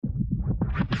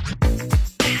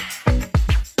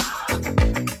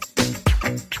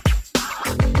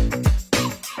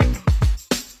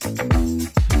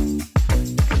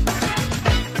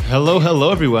Hello,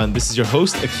 everyone. This is your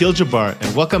host, Akil Jabbar,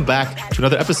 and welcome back to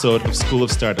another episode of School of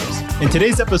Startups. In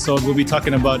today's episode, we'll be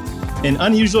talking about an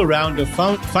unusual round of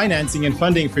financing and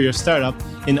funding for your startup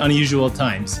in unusual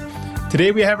times.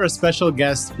 Today, we have our special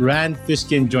guest, Rand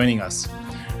Fishkin, joining us.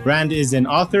 Rand is an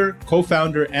author,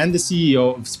 co-founder, and the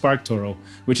CEO of SparkToro,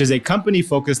 which is a company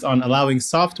focused on allowing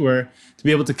software to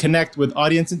be able to connect with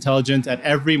audience intelligence at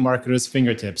every marketer's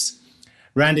fingertips.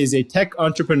 Rand is a tech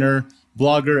entrepreneur,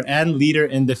 blogger, and leader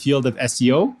in the field of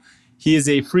SEO. He is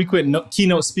a frequent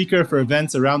keynote speaker for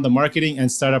events around the marketing and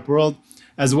startup world,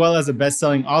 as well as a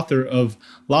best-selling author of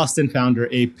Lost and Founder,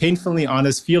 a painfully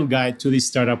honest field guide to the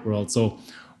startup world. So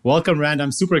welcome, Rand.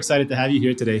 I'm super excited to have you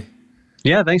here today.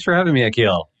 Yeah, thanks for having me,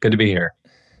 Akil. Good to be here.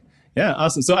 Yeah,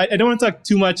 awesome. So I don't want to talk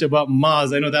too much about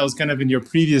Moz. I know that was kind of in your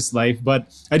previous life,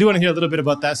 but I do want to hear a little bit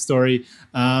about that story.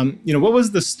 What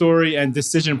was the story and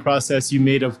decision process you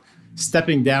made of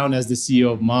stepping down as the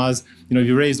CEO of Moz?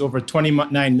 You raised over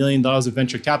 $29 million of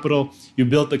venture capital. You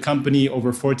built the company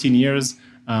over 14 years.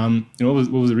 What was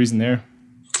the reason there?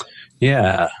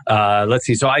 Yeah, let's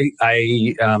see. So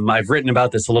I've written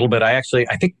about this a little bit. I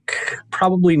think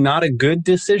probably not a good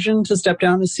decision to step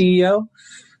down as CEO.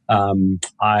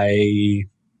 I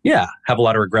have a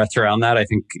lot of regrets around that. I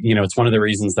think, it's one of the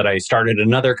reasons that I started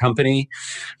another company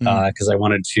because I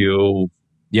wanted to,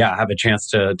 have a chance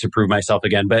to prove myself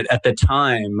again. But at the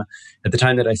time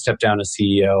that I stepped down as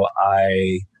CEO,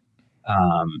 I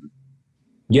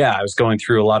was going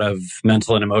through a lot of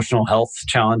mental and emotional health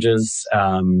challenges,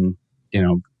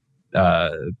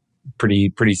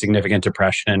 pretty significant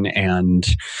depression. And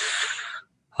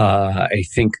I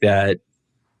think that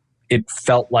it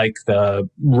felt like the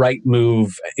right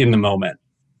move in the moment.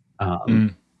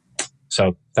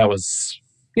 So that was,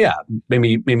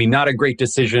 maybe not a great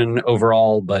decision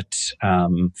overall, but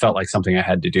felt like something I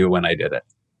had to do when I did it.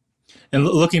 And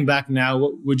looking back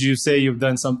now, would you say you've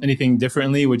done anything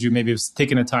differently? Would you maybe have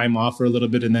taken a time off for a little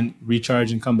bit and then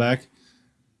recharge and come back?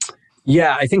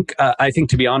 Yeah, I think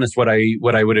to be honest, what I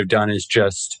would have done is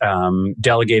just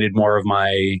delegated more of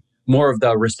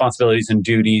the responsibilities and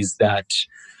duties that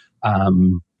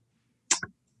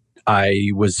I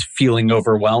was feeling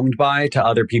overwhelmed by to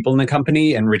other people in the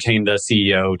company, and retained the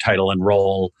CEO title and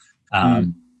role.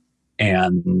 And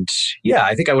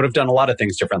I think I would have done a lot of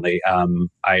things differently.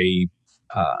 I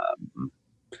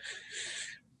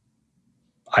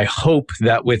hope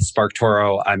that with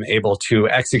SparkToro, I'm able to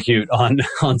execute on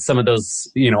some of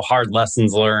those, hard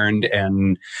lessons learned,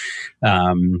 and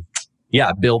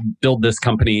build this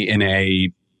company in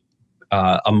a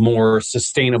more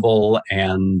sustainable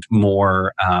and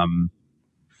more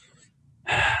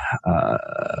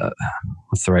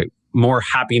more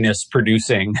happiness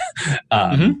producing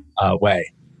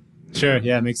way. Sure.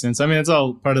 Yeah, it makes sense. I mean, it's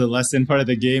all part of the lesson, part of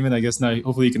the game, and I guess now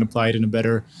hopefully you can apply it in a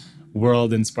better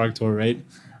world in SparkToro, right?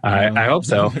 I hope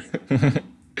so.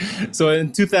 So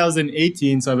in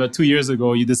 2018, so about 2 years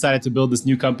ago, you decided to build this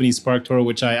new company, SparkToro,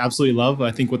 which I absolutely love.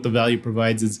 I think what the value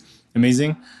provides is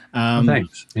amazing.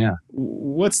 Thanks. Yeah.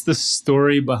 What's the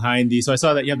story behind these? So I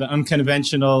saw that you have the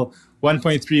unconventional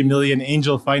 1.3 million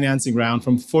angel financing round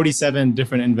from 47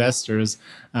 different investors.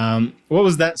 What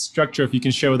was that structure, if you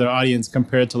can share with our audience,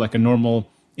 compared to like a normal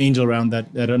angel round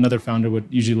that another founder would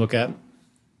usually look at?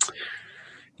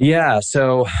 Yeah.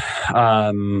 So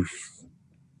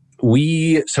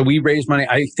we raised money.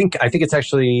 I think it's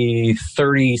actually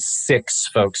 36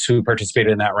 folks who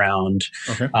participated in that round.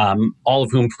 Okay. All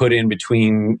of whom put in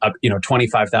between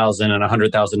 $25,000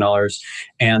 and $100,000,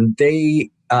 and they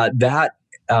that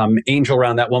angel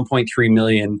round, that 1.3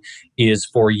 million, is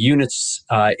for units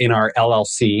in our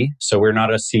LLC. So we're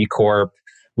not a C corp.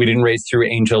 We didn't raise through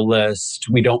AngelList.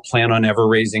 We don't plan on ever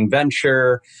raising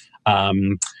venture.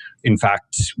 In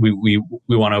fact, we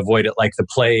want to avoid it like the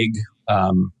plague.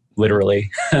 Literally,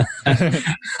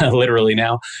 literally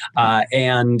now,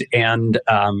 and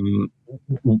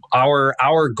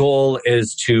our goal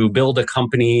is to build a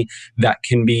company that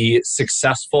can be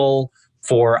successful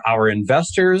for our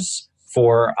investors,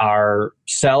 for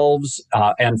ourselves,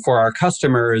 and for our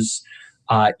customers,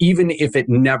 even if it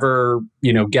never,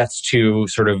 gets to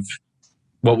sort of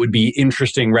what would be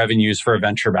interesting revenues for a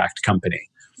venture-backed company.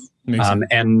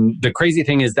 And the crazy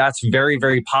thing is that's very,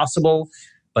 very possible.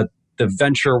 The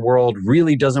venture world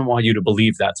really doesn't want you to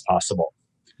believe that's possible,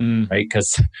 right?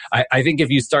 Because I think if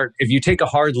you take a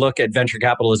hard look at venture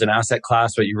capital as an asset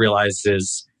class, what you realize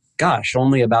is, gosh,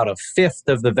 only about a fifth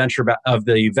of the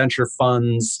venture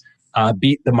funds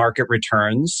beat the market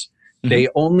returns. Mm-hmm. They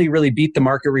only really beat the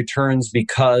market returns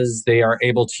because they are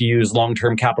able to use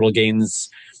long-term capital gains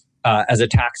as a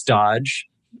tax dodge.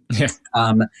 Yeah.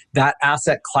 That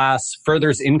asset class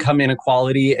furthers income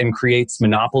inequality and creates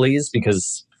monopolies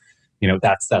because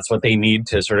that's what they need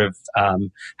to sort of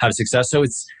have success. So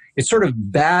it's sort of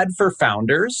bad for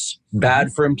founders,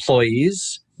 bad for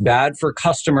employees, bad for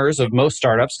customers of most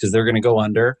startups because they're going to go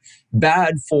under,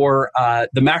 bad for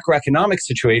the macroeconomic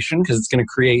situation because it's going to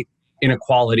create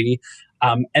inequality,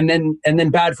 and then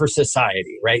bad for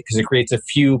society, right? Because it creates a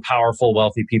few powerful,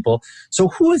 wealthy people. So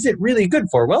who is it really good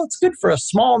for? Well, it's good for a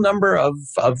small number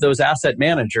of those asset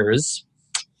managers.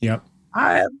 Yep.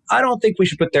 I don't think we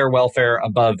should put their welfare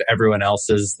above everyone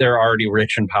else's. They're already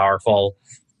rich and powerful.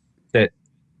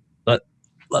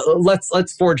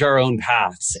 Let's forge our own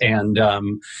paths. And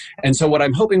so what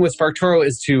I'm hoping with SparkToro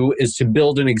is to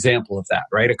build an example of that,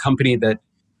 right? A company that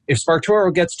if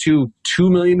SparkToro gets to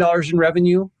 $2 million in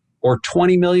revenue or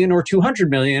 20 million or 200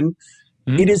 million,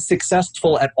 it is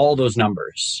successful at all those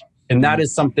numbers. And that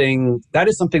is something that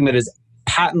is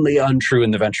patently untrue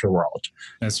in the venture world.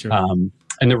 That's true.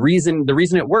 And the reason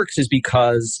it works is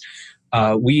because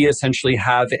we essentially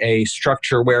have a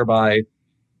structure whereby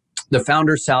the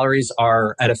founders' salaries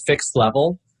are at a fixed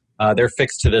level. They're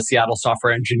fixed to the Seattle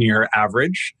software engineer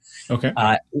average. Okay.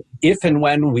 If and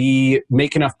when we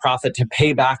make enough profit to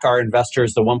pay back our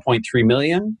investors the 1.3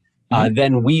 million,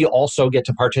 then we also get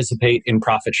to participate in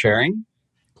profit sharing.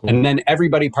 Cool. And then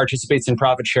everybody participates in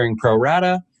profit sharing pro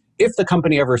rata. If the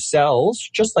company ever sells,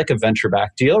 just like a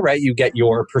venture-backed deal, right, you get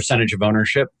your percentage of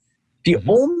ownership. The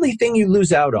only thing you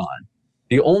lose out on,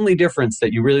 the only difference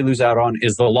that you really lose out on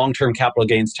is the long-term capital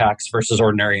gains tax versus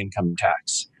ordinary income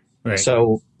tax. Right.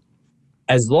 So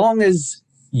as long as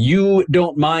you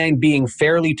don't mind being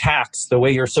fairly taxed the way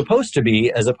you're supposed to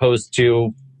be, as opposed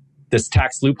to this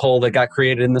tax loophole that got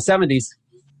created in the 70s,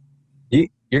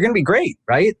 you're going to be great,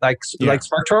 right? Like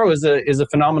SparkToro is a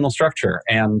phenomenal structure.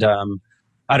 And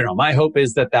I don't know, my hope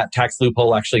is that tax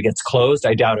loophole actually gets closed.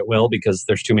 I doubt it will because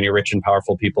there's too many rich and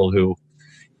powerful people who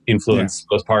influence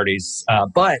both parties.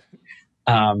 But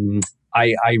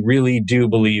I really do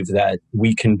believe that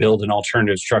we can build an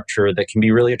alternative structure that can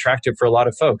be really attractive for a lot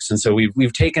of folks. And so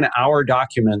we've taken our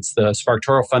documents, the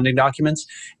SparkToro funding documents,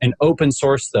 and open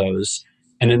sourced those.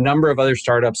 And a number of other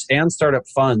startups and startup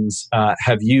funds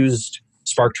have used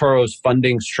SparkToro's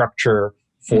funding structure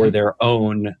for their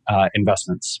own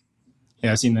investments.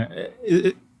 Yeah, I've seen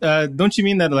that. Don't you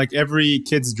mean that like every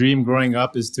kid's dream growing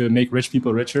up is to make rich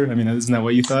people richer? I mean, isn't that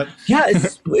what you thought? Yeah,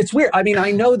 it's weird. I mean,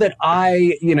 I know that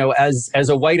as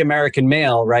a white American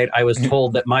male, right, I was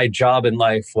told that my job in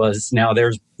life was now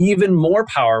there's even more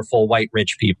powerful white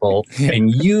rich people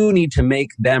and you need to make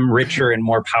them richer and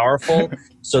more powerful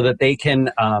so that they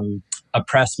can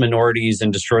oppress minorities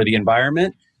and destroy the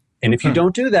environment. And if you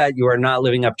don't do that, you are not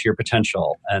living up to your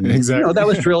potential. And that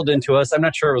was drilled into us. I'm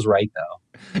not sure it was right,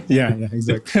 though. Yeah,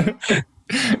 exactly.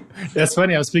 That's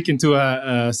funny. I was speaking to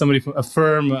a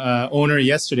firm owner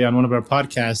yesterday on one of our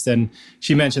podcasts, and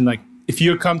she mentioned like if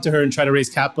you come to her and try to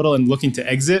raise capital and looking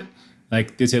to exit,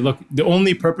 like they say, look, the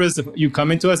only purpose of you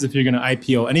coming to us if you're going to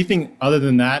IPO. Anything other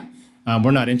than that, we're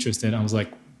not interested. I was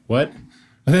like, what?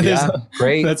 Yeah,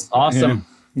 great. That's awesome.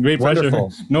 Yeah, great pressure.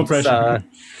 Wonderful. No pressure.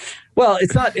 Well,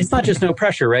 it's not just no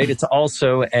pressure, right? It's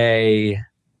also a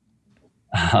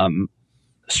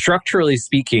structurally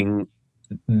speaking,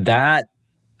 that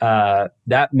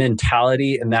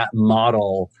mentality and that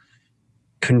model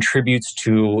contributes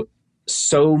to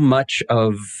so much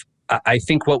of, I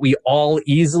think, what we all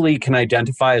easily can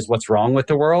identify as what's wrong with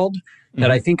the world.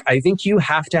 That I think you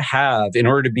have to have in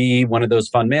order to be one of those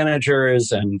fund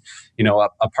managers and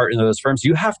a partner of those firms.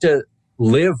 You have to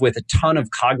live with a ton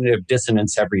of cognitive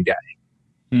dissonance every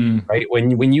day, right?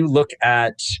 When you look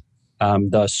at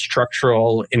the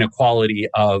structural inequality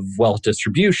of wealth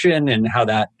distribution and how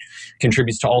that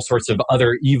contributes to all sorts of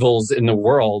other evils in the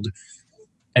world,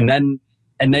 and then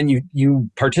you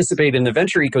participate in the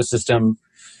venture ecosystem.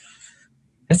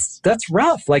 That's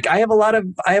rough. Like I have a lot of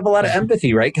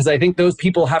empathy, right? Because I think those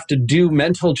people have to do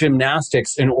mental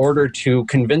gymnastics in order to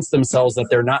convince themselves that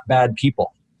they're not bad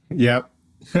people. Yep.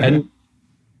 And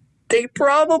they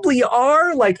probably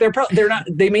are. Like they're not.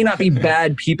 They may not be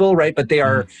bad people, right? But they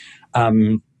are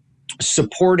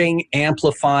supporting,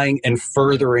 amplifying, and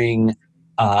furthering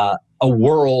a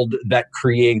world that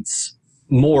creates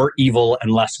more evil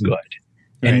and less good.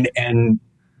 Right. And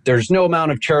there's no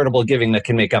amount of charitable giving that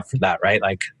can make up for that, right?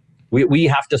 Like we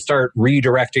have to start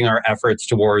redirecting our efforts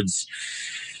towards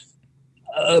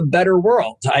a better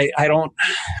world. I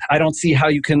don't see how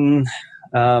you can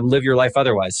live your life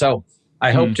otherwise. So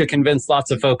I hope to convince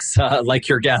lots of folks like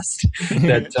your guest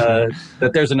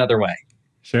that there's another way.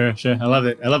 Sure. I love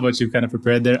it. I love what you've kind of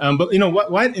prepared there. But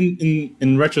why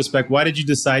in retrospect, why did you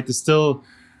decide to still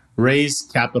raise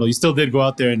capital. You still did go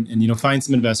out there and find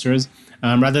some investors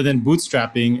rather than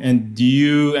bootstrapping. And do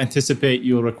you anticipate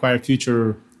you'll require a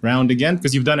future round again?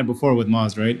 Because you've done it before with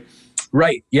Moz, right?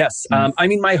 Right. Yes. I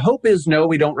mean, my hope is no,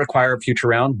 we don't require a future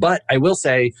round, but I will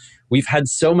say we've had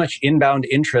so much inbound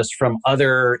interest from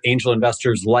other angel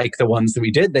investors like the ones that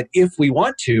we did that if we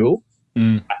want to,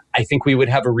 I think we would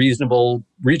have a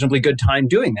reasonably good time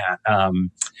doing that.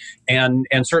 And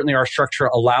certainly our structure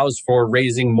allows for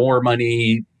raising more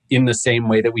money in the same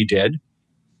way that we did.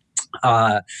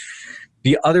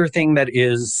 The other thing that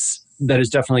is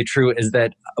definitely true is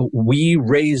that we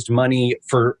raised money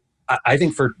for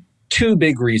two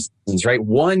big reasons, right?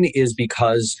 One is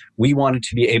because we wanted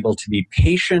to be able to be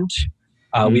patient.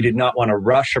 We did not want to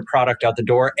rush a product out the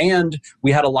door, and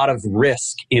we had a lot of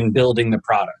risk in building the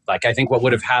product. Like, I think what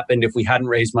would have happened if we hadn't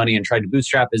raised money and tried to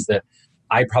bootstrap is that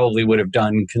I probably would have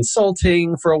done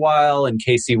consulting for a while, and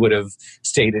Casey would have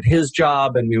stayed at his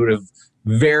job, and we would have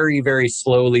very, very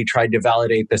slowly tried to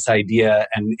validate this idea.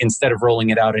 And instead of rolling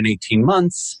it out in 18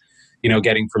 months,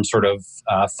 getting from sort of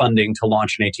funding to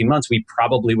launch in 18 months, we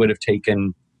probably would have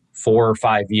taken 4 or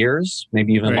 5 years,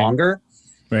 maybe even longer.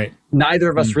 Right. Neither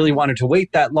of us really wanted to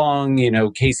wait that long.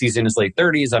 Casey's in his late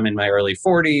 30s. I'm in my early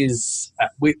 40s.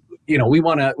 We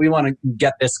want to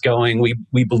get this going.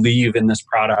 We believe in this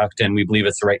product, and we believe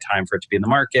it's the right time for it to be in the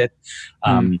market.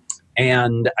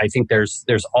 And I think there's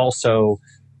also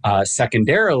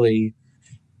secondarily,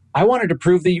 I wanted to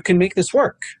prove that you can make this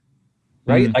work.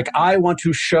 Right? Like, I want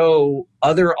to show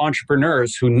other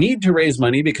entrepreneurs who need to raise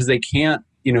money because they can't,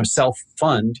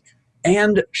 self-fund,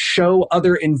 and show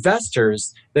other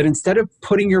investors that instead of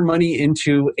putting your money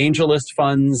into angel list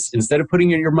funds, instead of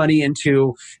putting your money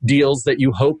into deals that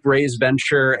you hope raise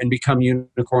venture and become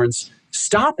unicorns,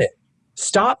 stop it.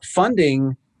 Stop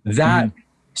funding that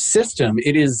system.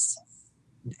 It's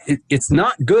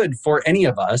not good for any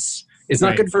of us. It's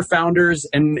not good for founders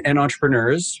and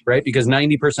entrepreneurs, right? Because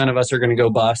 90% of us are going to go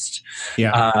bust.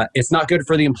 Yeah. It's not good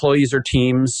for the employees or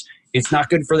teams. It's not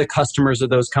good for the customers of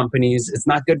those companies. It's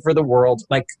not good for the world.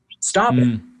 Like, stop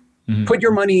it. Put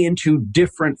your money into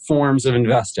different forms of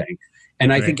investing.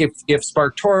 And I think if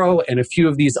SparkToro and a few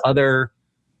of these other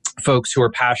folks who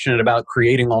are passionate about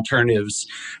creating alternatives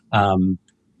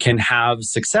can have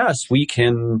success, we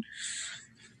can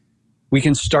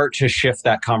start to shift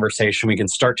that conversation. We can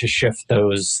start to shift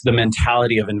the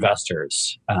mentality of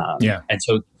investors. And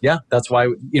so, that's why,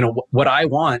 what I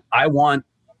want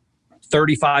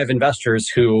 35 investors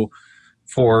who,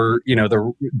 for,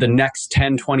 the next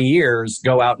 10, 20 years,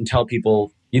 go out and tell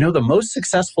people, the most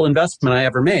successful investment I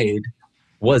ever made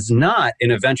was not in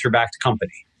a venture-backed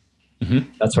company.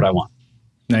 That's what I want.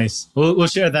 Nice. We'll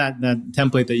share that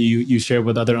template that you share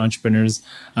with other entrepreneurs.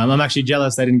 I'm actually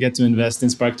jealous I didn't get to invest in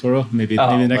SparkToro. Maybe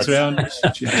next round.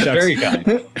 Very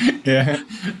kind. Yeah.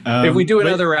 If we do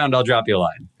another round, I'll drop you a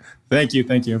line. Thank you.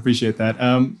 I appreciate that.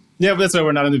 But that's why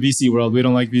we're not in the VC world. We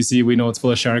don't like VC. We know it's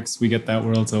full of sharks. We get that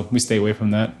world, so we stay away from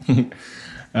that.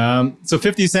 So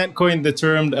 50 Cent coined the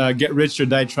term "get rich or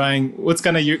die trying." What's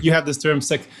kind of you have this term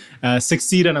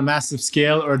 "succeed on a massive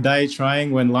scale or die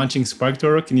trying" when launching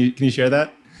SparkToro. Can you share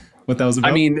that? What that was about?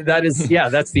 I mean, that's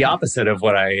the opposite of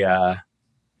what I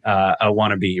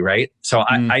want to be, right? So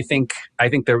I think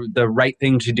the right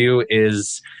thing to do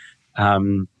is,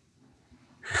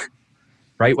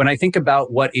 right, when I think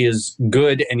about what is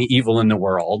good and evil in the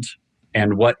world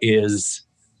and what is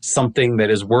something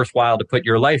that is worthwhile to put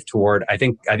your life toward, I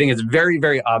think it's very,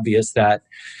 very obvious that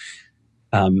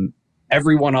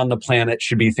everyone on the planet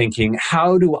should be thinking,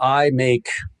 how do I make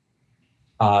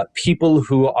people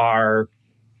who are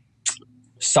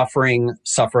suffering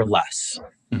suffer less?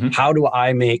 How do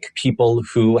I make people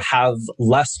who have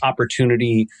less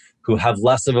opportunity, who have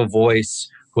less of a voice,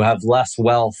 who have less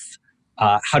wealth,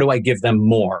 how do I give them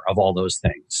more of all those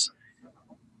things?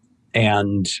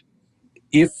 And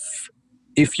if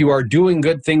you are doing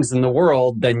good things in the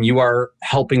world, then you are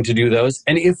helping to do those.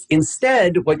 And if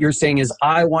instead what you're saying is,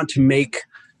 I want to make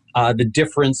the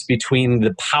difference between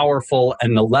the powerful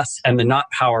and the less and the not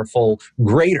powerful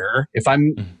greater, if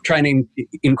I'm trying to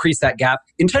increase that gap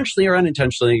intentionally or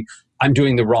unintentionally, I'm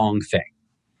doing the wrong thing.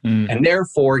 And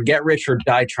therefore, get rich or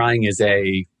die trying is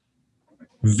a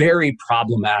very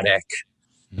problematic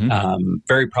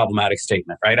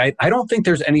statement, right? I don't think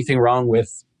there's anything wrong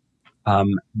with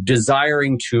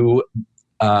desiring to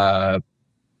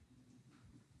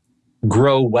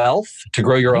grow wealth, to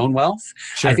grow your own wealth.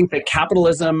 Sure. I think that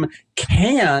capitalism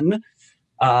can,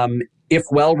 if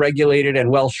well regulated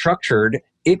and well structured,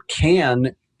 it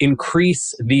can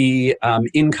increase the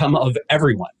income of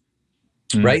everyone.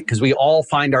 right? Because we all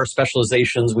find our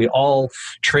specializations. We all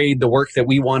trade the work that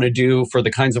we want to do for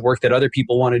the kinds of work that other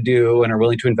people want to do and are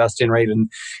willing to invest in, right?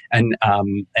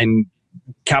 And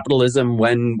capitalism,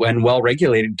 when well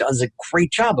regulated, does a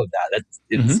great job of that.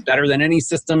 It's better than any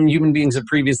system human beings have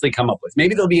previously come up with.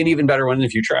 Maybe there'll be an even better one in the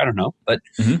future. I don't know, but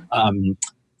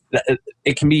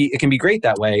it can be great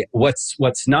that way.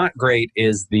 What's not great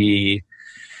is the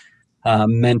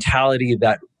mentality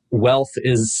that wealth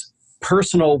is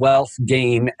personal wealth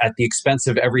gain at the expense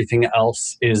of everything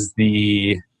else is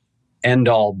the end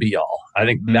all be all. I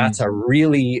think that's a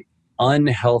really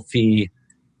unhealthy,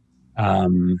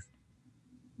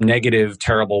 negative,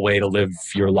 terrible way to live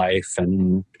your life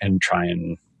and try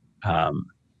and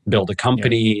build a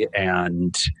company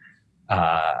and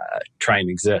try and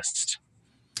exist.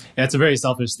 Yeah, it's a very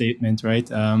selfish statement, right?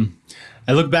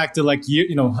 I look back to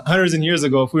hundreds and years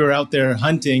ago, if we were out there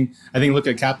hunting, I think look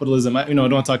at capitalism. I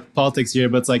don't want to talk politics here,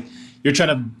 but it's like you're trying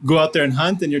to go out there and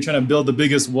hunt and you're trying to build the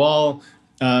biggest wall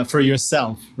for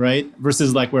yourself, right?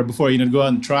 Versus like where before, go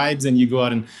out in tribes and you go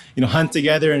out and, hunt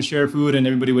together and share food and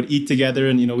everybody would eat together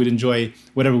and, we'd enjoy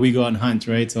whatever we go out and hunt,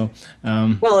 right? So,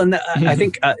 I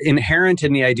think inherent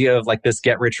in the idea of like this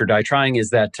get rich or die trying is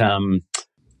that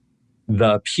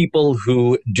the people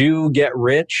who do get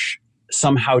rich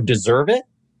somehow deserve it.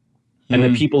 And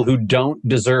the people who don't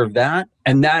deserve that.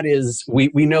 And that is, we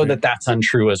know that that's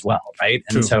untrue as well, right?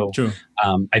 And True.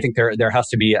 I think there has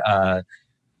to be a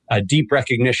deep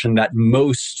recognition that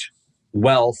most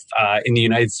wealth in the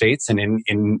United States and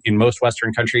in most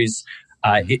Western countries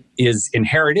it is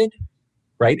inherited,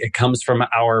 right? It comes from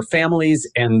our families,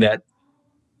 and that,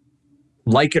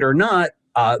 like it or not,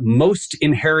 most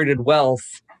inherited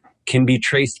wealth can be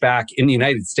traced back in the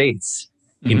United States.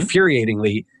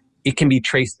 Infuriatingly, it can be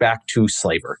traced back to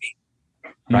slavery,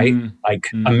 right?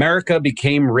 America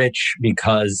became rich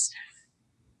because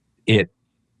it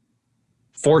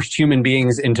forced human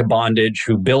beings into bondage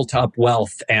who built up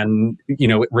wealth and,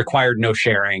 it required no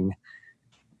sharing.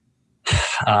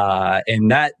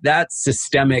 And that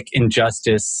systemic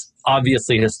injustice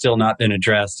obviously has still not been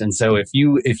addressed. And so if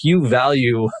you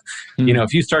value,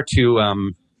 if you start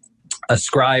to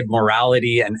ascribe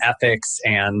morality and ethics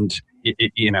and,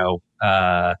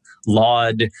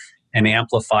 laud and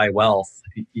amplify wealth,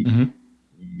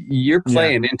 you're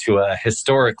playing into a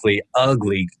historically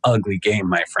ugly game,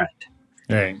 my friend.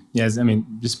 Right. Yes. I mean,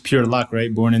 just pure luck,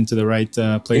 right? Born into the right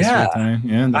place at the time.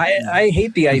 Yeah. I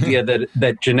hate the idea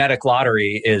that genetic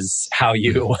lottery is how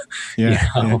you, is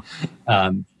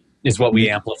what we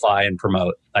amplify and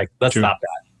promote. Like, let's stop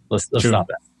that. Let's stop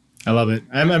that. I love it.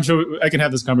 I'm sure I can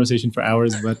have this conversation for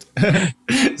hours, but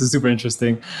this is super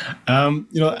interesting.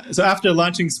 So after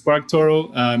launching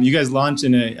SparkToro, you guys launched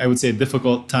in I would say, a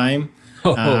difficult time.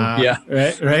 Right.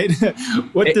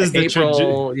 What does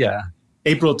the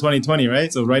April 2020,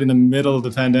 right? So right in the middle of the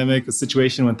pandemic, a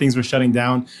situation when things were shutting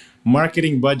down,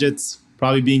 marketing budgets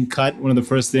probably being cut. One of the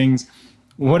first things.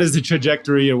 What is the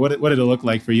trajectory, or what did it look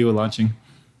like for you launching?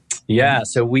 Yeah,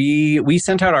 so we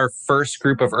sent out our first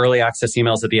group of early access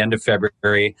emails at the end of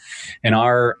February, and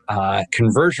our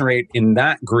conversion rate in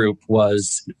that group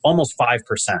was almost 5%.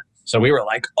 So we were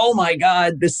like, "Oh my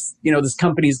God, this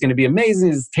company is going to be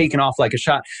amazing! It's taken off like a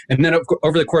shot." And then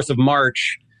over the course of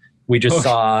March, we just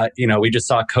saw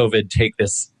COVID take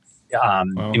this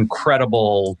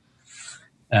incredible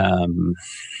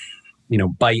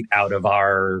bite out of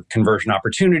our conversion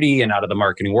opportunity and out of the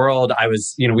marketing world.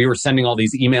 We were sending all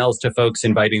these emails to folks,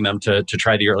 inviting them to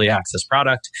try the early access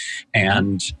product.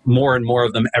 And more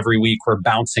of them every week were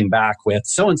bouncing back with,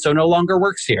 so-and-so no longer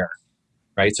works here,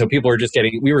 right? So people were just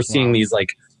we were seeing these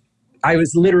I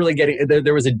was literally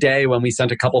there was a day when we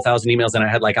sent a couple thousand emails and I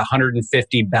had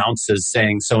 150 bounces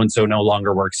saying so-and-so no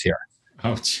longer works here.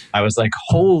 Ouch. I was like,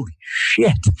 holy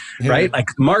shit, right? Like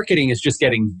marketing is just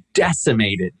getting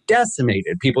decimated.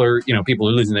 People are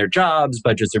losing their jobs.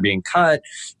 Budgets are being cut.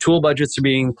 Tool budgets are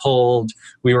being pulled.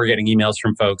 We were getting emails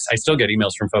from folks. I still get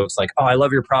emails from folks like, "Oh, I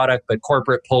love your product, but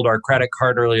corporate pulled our credit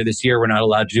card earlier this year. We're not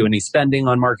allowed to do any spending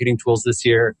on marketing tools this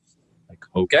year." Like,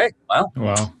 okay, well,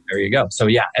 there you go. So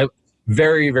yeah,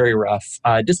 very, very rough.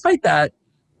 Despite that,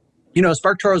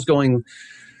 SparkToro is going,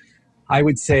 I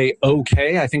would say,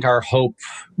 okay. I think our hope,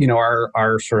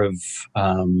 our sort of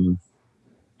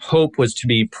hope was to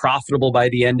be profitable by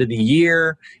the end of the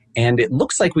year. And it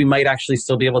looks like we might actually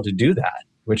still be able to do that,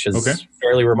 which is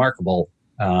fairly remarkable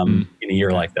in a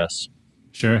year like this.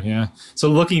 Sure, yeah. So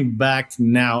looking back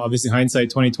now, obviously hindsight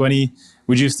 2020,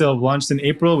 would you still have launched in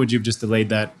April? Or would you have just delayed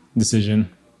that decision?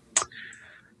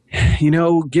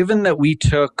 Given that we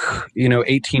took,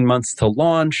 18 months to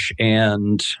launch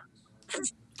and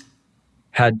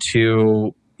had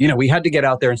to, we had to get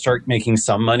out there and start making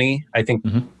some money. I think,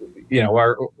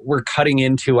 we're cutting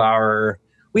into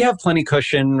we have plenty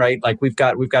cushion, right? Like we've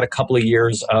got a couple of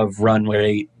years of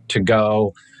runway to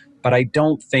go, but I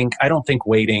don't think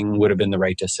waiting would have been the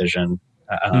right decision.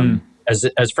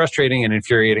 As frustrating and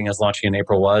infuriating as launching in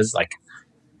April was, like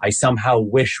I somehow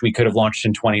wish we could have launched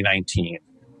in 2019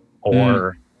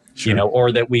 or,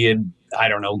 or that we had, I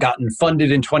don't know, gotten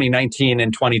funded in 2019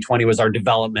 and 2020 was our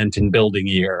development and building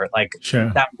year. Like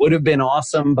that would have been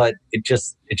awesome, but it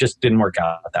just didn't work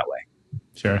out that way.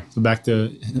 Sure. So back to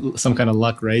some kind of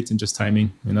luck, right? And just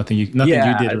timing. I mean, nothing you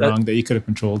did wrong that you could have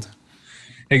controlled.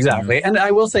 Exactly. Yeah. And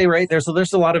I will say, right, there's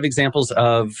a lot of examples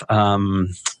of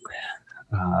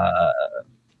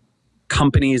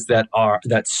companies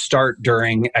that start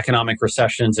during economic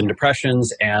recessions and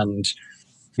depressions and,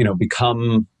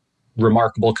 become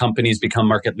remarkable companies, become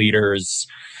market leaders.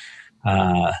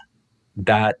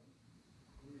 That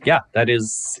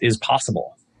is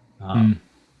possible.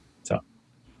 So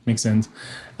makes sense.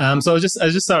 So I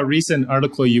just saw a recent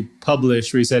article you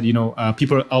published where you said,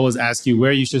 people always ask you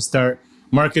where you should start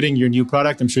marketing your new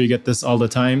product. I'm sure you get this all the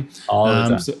time.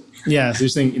 So you're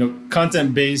saying,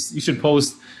 content-based, you should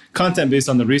post content based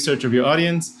on the research of your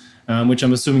audience, which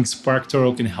I'm assuming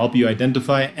SparkToro can help you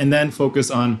identify, and then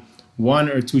focus on 1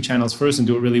 or 2 channels first and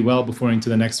do it really well before into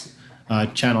the next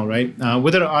channel, right?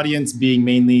 With our audience being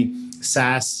mainly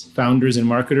SaaS founders and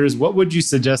marketers, what would you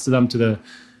suggest to them to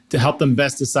help them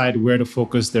best decide where to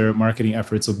focus their marketing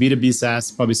efforts? So B2B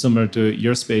SaaS, probably similar to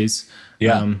your space.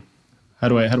 Yeah. How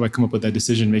do I come up with that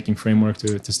decision-making framework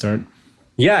to start?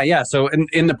 Yeah. So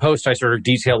in the post, I sort of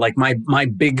detail like my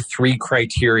big 3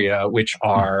 criteria, which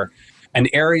are an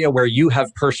area where you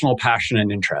have personal passion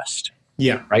and interest.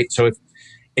 Yeah. Right. So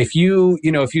if you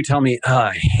tell me,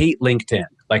 I hate LinkedIn,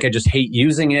 like I just hate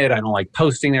using it, I don't like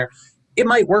posting there, it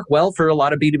might work well for a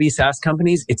lot of B2B SaaS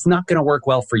companies. It's not going to work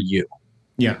well for you.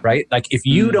 Yeah. Right. Like if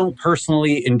you don't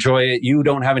personally enjoy it, you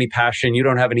don't have any passion, you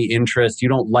don't have any interest, you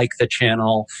don't like the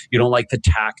channel, you don't like the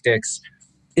tactics,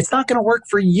 it's not going to work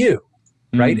for you.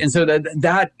 Right. And so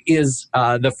that is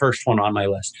the first one on my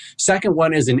list. Second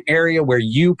one is an area where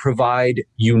you provide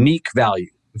unique value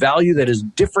that is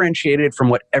differentiated from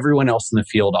what everyone else in the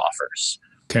field offers.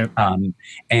 Okay.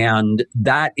 And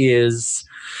that is,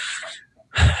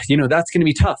 that's going to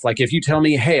be tough. Like if you tell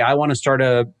me, hey, I want to start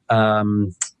a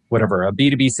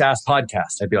B2B SaaS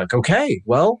podcast, I'd be like, okay,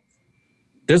 well,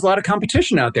 there's a lot of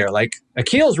competition out there. Like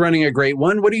Akhil's running a great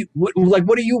one. What are you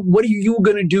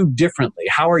going to do differently?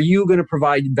 How are you going to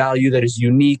provide value that is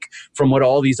unique from what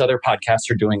all these other podcasts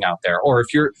are doing out there? Or if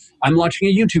I'm launching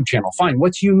a YouTube channel, fine.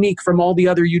 What's unique from all the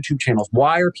other YouTube channels?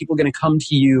 Why are people going to come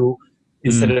to you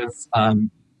instead of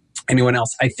anyone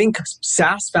else? I think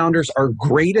SaaS founders are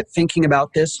great at thinking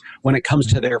about this when it comes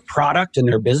to their product and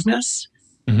their business.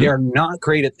 They are not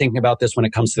great at thinking about this when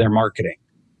it comes to their marketing.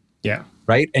 Yeah.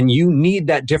 Right. And you need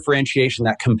that differentiation,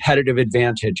 that competitive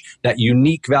advantage, that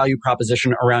unique value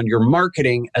proposition around your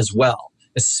marketing as well,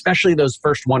 especially those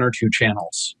first 1 or 2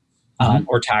 channels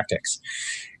or tactics.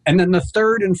 And then the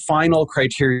third and final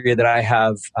criteria that I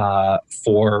have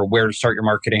for where to start your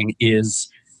marketing is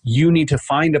you need to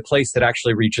find a place that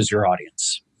actually reaches your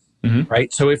audience.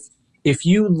 Right. So if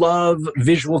you love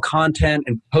visual content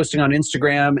and posting on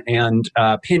Instagram and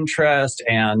Pinterest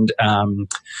and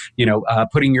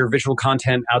putting your visual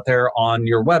content out there on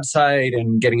your website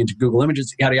and getting into Google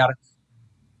Images, yada yada,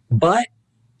 but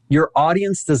your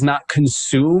audience does not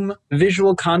consume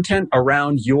visual content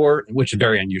around which is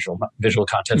very unusual. Visual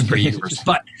content is pretty universal,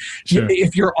 but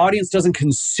if your audience doesn't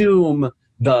consume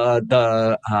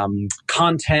the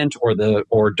content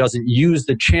or doesn't use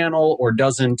the channel or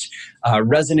doesn't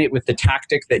resonate with the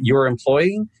tactic that you're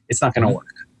employing, it's not going to work.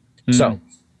 So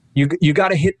you got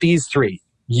to hit these 3.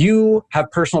 You have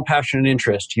personal passion and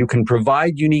interest. You can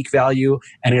provide unique value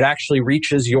and it actually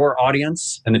reaches your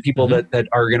audience and the people that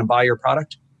are going to buy your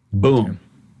product. Boom.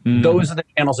 Those are the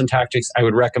channels and tactics I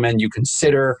would recommend you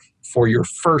consider for your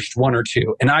first 1 or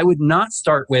 2. And I would not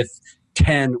start with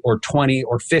 10 or 20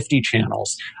 or 50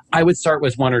 channels. I would start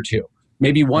with 1 or 2.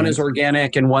 Maybe one is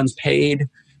organic and one's paid.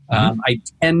 I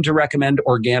tend to recommend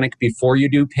organic before you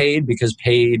do paid because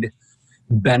paid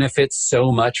benefits so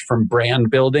much from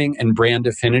brand building and brand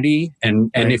affinity.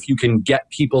 And if you can get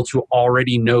people to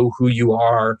already know who you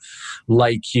are,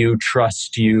 like you,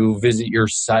 trust you, visit your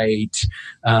site,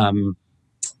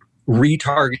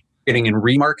 retargeting and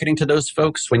remarketing to those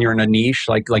folks when you're in a niche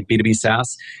like B2B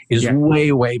SaaS is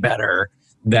way, way better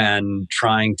than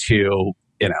trying to,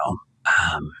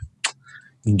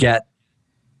 get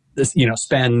this,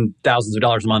 spend thousands of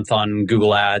dollars a month on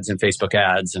Google ads and Facebook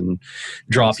ads and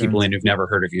draw people in who've never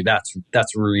heard of you. That's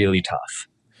really tough.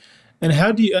 And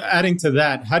how do you, adding to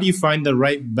that, how do you find the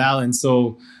right balance?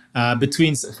 So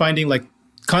between finding like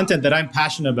content that I'm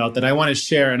passionate about, that I want to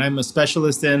share and I'm a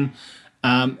specialist in,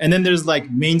 and then there's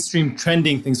like mainstream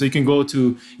trending things. So you can go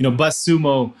to,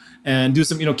 BuzzSumo and do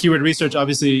some, keyword research.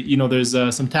 Obviously, there's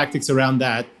some tactics around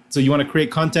that. So you want to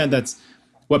create content that's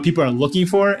what people are looking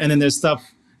for. And then there's stuff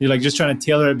you're like just trying to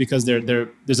tailor it because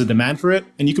there's a demand for it.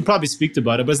 And you could probably speak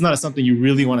about it, but it's not something you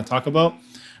really want to talk about.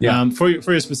 Yeah. For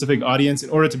your specific audience in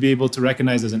order to be able to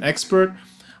recognize as an expert,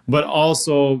 but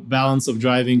also balance of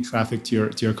driving traffic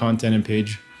to your content and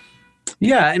page.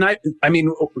 Yeah, and I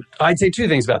mean, I'd say two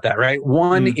things about that, right?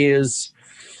 One is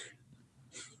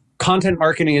content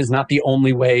marketing is not the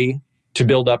only way to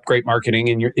build up great marketing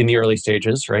in the early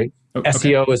stages, right? Okay.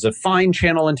 SEO is a fine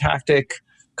channel and tactic.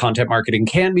 Content marketing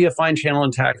can be a fine channel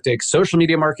and tactic. Social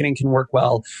media marketing can work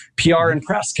well. PR and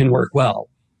press can work well.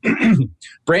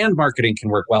 Brand marketing can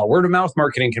work well. Word of mouth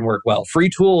marketing can work well. Free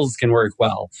tools can work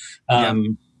well.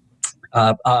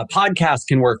 Podcasts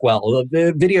can work well.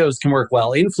 Videos can work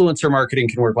well. Influencer marketing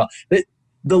can work well.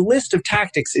 The list of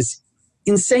tactics is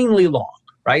insanely long,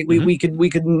 right? We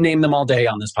could name them all day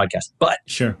on this podcast. But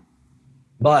sure.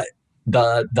 But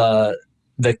the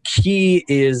key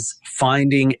is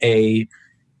finding a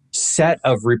set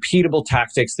of repeatable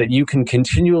tactics that you can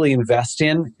continually invest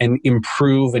in and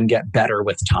improve and get better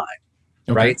with time.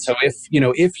 Okay. Right. So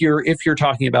if you're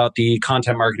talking about the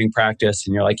content marketing practice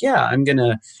and you're like, yeah, I'm going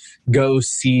to go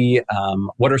see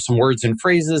what are some words and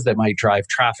phrases that might drive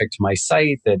traffic to my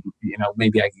site that,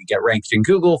 maybe I could get ranked in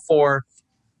Google for.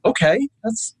 Okay.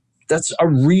 That's a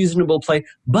reasonable play.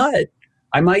 But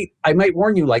I might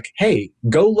warn you, like, hey,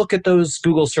 go look at those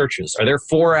Google searches. Are there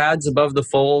 4 ads above the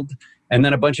fold? And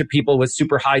then a bunch of people with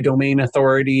super high domain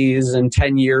authorities and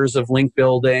 10 years of link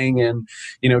building and,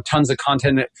 tons of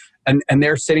content. And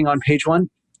they're sitting on page 1.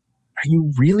 Are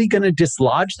you really going to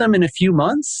dislodge them in a few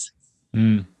months?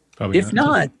 Probably if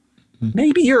not,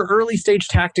 maybe your early stage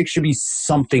tactic should be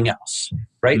something else,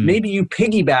 right? Maybe you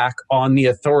piggyback on the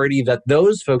authority that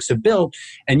those folks have built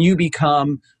and you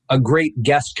become a great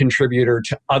guest contributor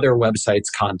to other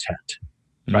websites' content,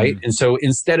 right? And so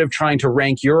instead of trying to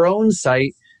rank your own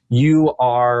site, you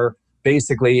are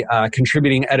basically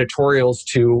contributing editorials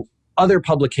to other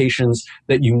publications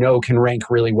that can rank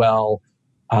really well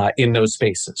in those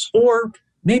spaces. Or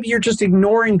maybe you're just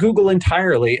ignoring Google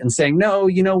entirely and saying, no,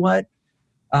 you know what?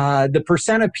 The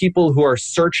percent of people who are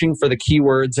searching for the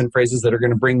keywords and phrases that are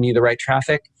going to bring me the right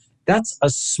traffic, that's a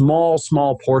small,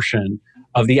 small portion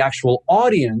of the actual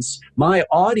audience. My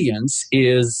audience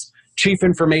is chief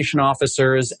information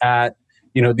officers at,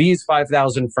 these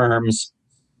 5,000 firms.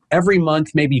 Every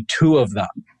month, maybe 2 of them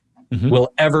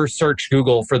will ever search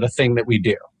Google for the thing that we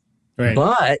do. Right.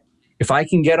 But if I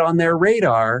can get on their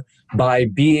radar by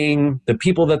being the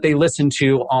people that they listen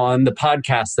to on the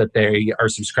podcasts that they are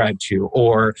subscribed to,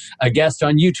 or a guest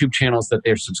on YouTube channels that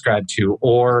they're subscribed to,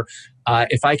 or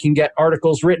if I can get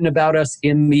articles written about us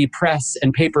in the press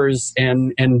and papers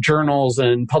and journals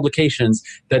and publications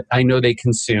that I know they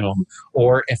consume,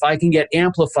 or if I can get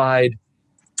amplified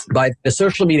by the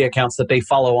social media accounts that they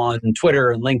follow on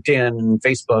Twitter and LinkedIn and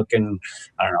Facebook and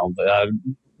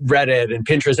Reddit and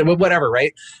Pinterest and whatever,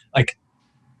 right? Like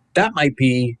that might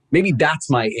be, maybe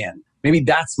that's my in. Maybe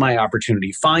that's my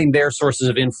opportunity. Find their sources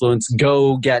of influence,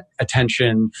 go get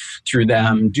attention through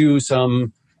them, do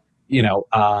some,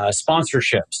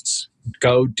 sponsorships,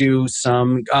 go do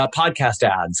some podcast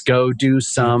ads, go do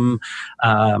some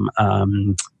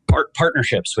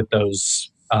partnerships with those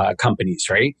companies,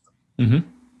 right?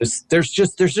 There's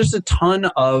just a ton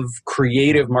of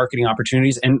creative marketing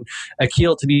opportunities. And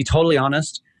Akil, to be totally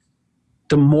honest,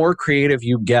 the more creative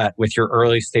you get with your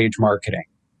early stage marketing,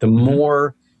 the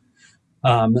more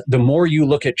you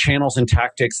look at channels and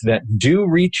tactics that do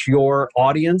reach your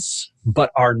audience,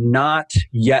 but are not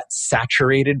yet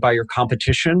saturated by your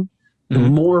competition, the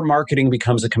more marketing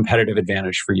becomes a competitive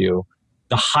advantage for you,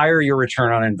 the higher your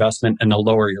return on investment and the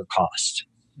lower your cost.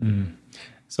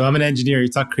 So I'm an engineer. You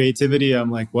talk creativity. I'm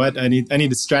like, what? I need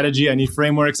a strategy. I need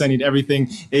frameworks. I need everything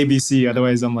ABC.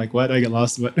 Otherwise, I'm like, what? I get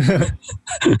lost. But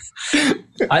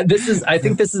I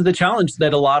think this is the challenge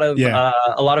that a lot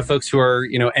of folks who are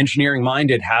engineering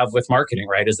minded have with marketing.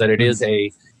 Right? Is that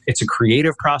it's a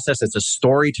creative process. It's a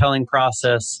storytelling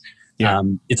process. Yeah.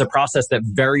 It's a process that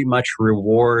very much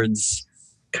rewards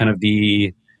kind of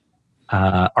the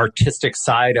artistic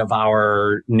side of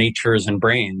our natures and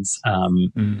brains,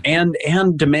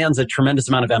 and demands a tremendous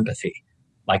amount of empathy.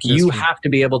 Like you have to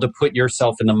be able to put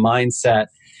yourself in the mindset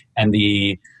and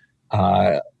the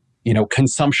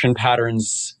consumption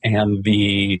patterns and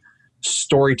the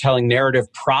storytelling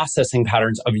narrative processing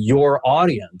patterns of your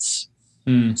audience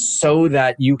so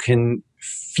that you can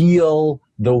feel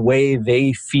the way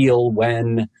they feel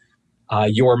when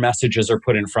your messages are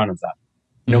put in front of them.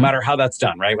 No matter how that's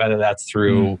done, right? Whether that's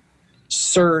through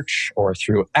search or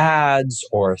through ads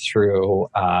or through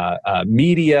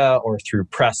media or through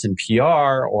press and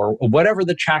PR or whatever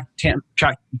the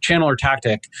channel or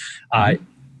tactic,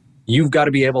 you've got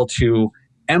to be able to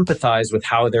empathize with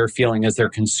how they're feeling as they're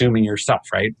consuming your stuff,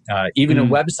 right? Even a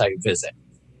website visit.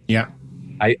 Yeah.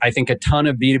 I think a ton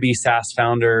of B2B SaaS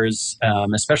founders,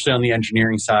 especially on the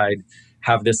engineering side,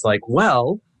 have this like,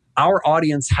 well, our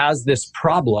audience has this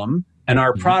problem and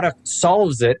our product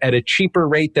solves it at a cheaper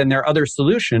rate than their other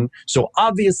solution. So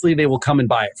obviously they will come and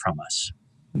buy it from us.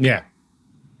 Yeah.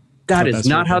 That is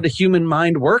not how the human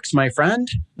mind works, my friend.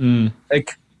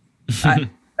 Like, I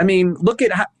mean, look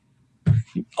at how,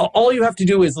 all you have to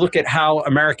do is look at how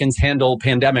Americans handle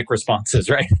pandemic responses,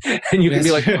 right? And you can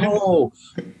be like, oh,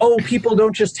 people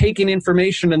don't just take in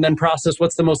information and then process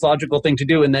what's the most logical thing to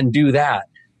do and then do that.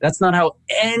 That's not how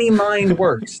any mind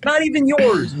works. Not even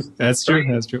yours. That's true.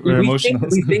 Right? That's true. We're emotional.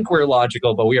 We think we're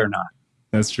logical, but we are not.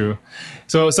 That's true.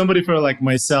 So somebody for like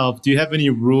myself, do you have any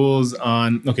rules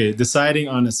on, deciding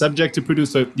on a subject to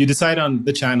produce? So you decide on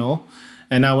the channel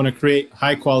and I want to create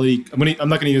high quality, I'm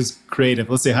not going to use creative,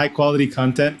 let's say high quality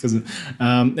content, because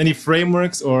any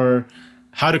frameworks or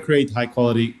how to create high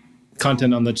quality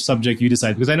content on the subject you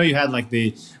decide? Because I know you had like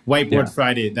the Whiteboard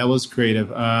Friday, that was creative.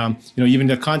 Even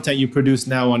the content you produce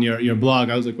now on your blog,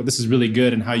 I was like, well, this is really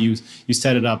good, and how you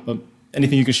set it up.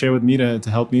 Anything you can share with me to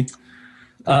help me?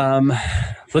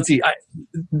 Let's see.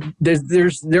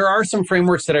 There are some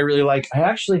frameworks that I really like. I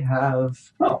actually have.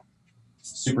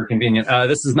 Super convenient.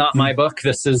 This is not my book.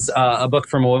 This is a book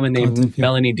from a woman named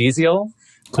Melanie Deziel.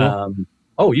 Cool.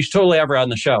 You should totally have her on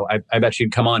the show. I bet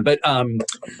she'd come on. But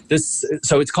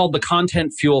so it's called the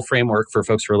Content Fuel Framework for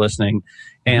folks who are listening.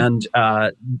 And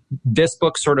this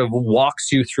book sort of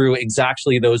walks you through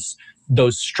exactly those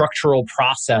structural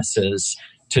processes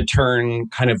to turn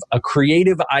kind of a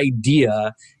creative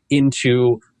idea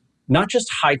into not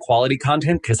just high quality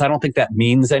content, because I don't think that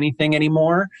means anything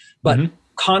anymore, but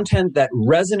content that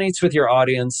resonates with your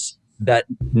audience, that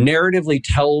narratively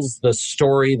tells the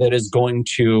story that is going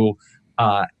to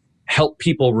help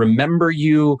people remember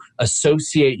you,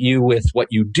 associate you with what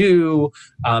you do,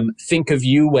 think of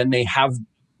you when they have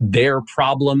their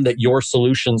problem that your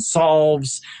solution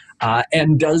solves,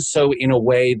 and does so in a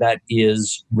way that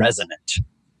is resonant,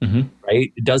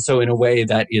 right? It does so in a way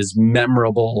that is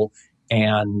memorable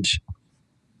and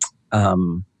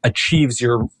achieves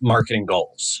your marketing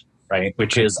goals, right?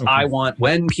 Which is, I want,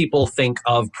 when people think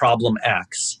of problem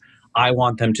X, I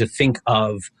want them to think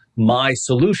of my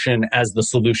solution as the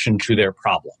solution to their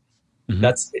problem.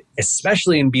 That's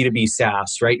especially in B2B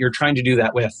SaaS, right? You're trying to do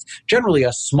that with generally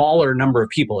a smaller number of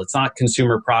people. It's not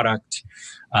consumer product.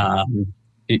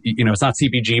 It's not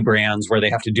CPG brands where they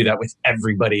have to do that with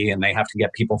everybody and they have to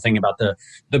get people thinking about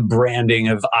the branding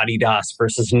of Adidas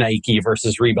versus Nike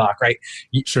versus Reebok, right?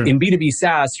 Sure. In B2B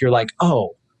SaaS, you're like,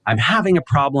 oh, I'm having a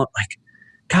problem. Like,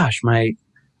 gosh, my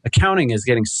accounting is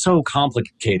getting so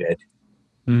complicated.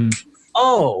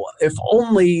 Oh, if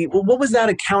only, what was that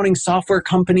accounting software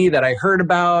company that I heard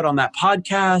about on that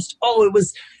podcast? Oh, it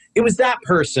was that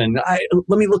person.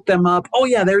 Let me look them up. Oh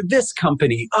yeah, they're this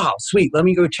company. Oh, sweet. Let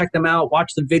me go check them out.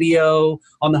 Watch the video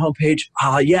on the homepage.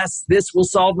 Yes, this will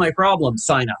solve my problem.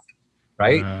 Sign up,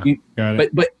 right?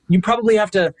 But you probably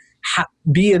have to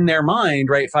be in their mind,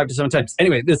 right? 5 to 7 times.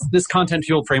 Anyway, this content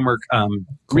fueled framework,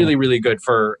 really, really good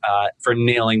for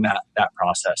nailing that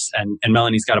process. And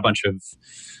Melanie's got a bunch of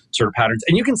sort of patterns,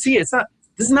 and you can see this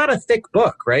is not a thick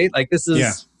book, right? Like this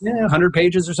is 100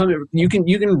 pages or something. You can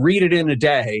read it in a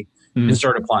day and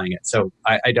start applying it. So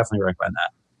I definitely recommend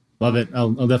that. Love it.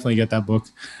 I'll definitely get that book.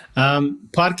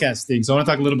 Podcasting. So I want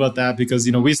to talk a little about that because,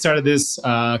 we started this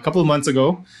a couple of months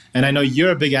ago, and I know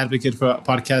you're a big advocate for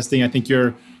podcasting. I think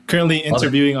you're currently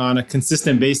interviewing on a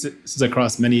consistent basis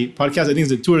across many podcasts. I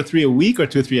think it's 2 or 3 a week or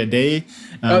 2 or 3 a day. 2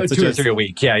 or 3 a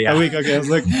week. Yeah. A week. Okay. I was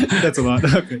like, that's a lot.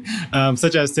 Okay.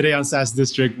 Such as Today on SaaS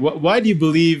District. Why do you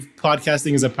believe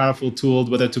podcasting is a powerful tool,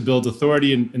 whether to build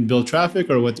authority and build traffic,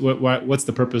 or what's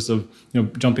the purpose of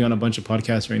jumping on a bunch of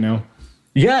podcasts right now?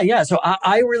 Yeah. So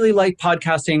I really like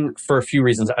podcasting for a few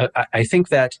reasons. I think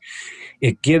that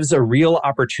it gives a real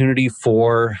opportunity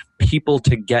for people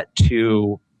to get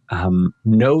to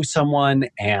know someone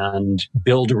and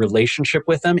build a relationship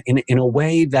with them in a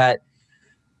way that,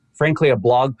 frankly, a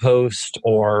blog post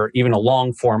or even a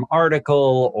long form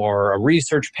article or a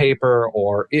research paper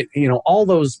or all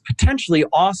those potentially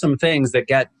awesome things that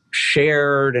get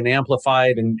shared and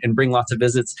amplified and bring lots of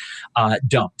visits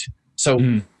don't.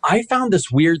 So I found this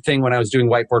weird thing when I was doing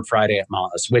Whiteboard Friday at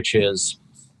Moz, which is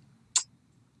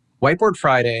Whiteboard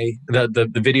Friday, the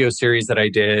video series that I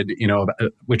did,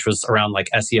 which was around like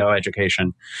SEO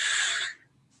education.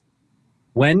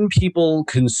 When people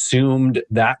consumed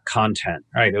that content,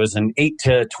 right? It was an 8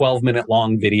 to 12 minute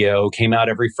long video, came out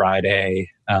every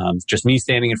Friday. Just me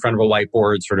standing in front of a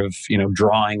whiteboard, sort of,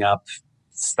 drawing up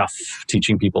stuff,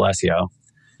 teaching people SEO.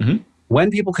 Mm-hmm. When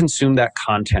people consumed that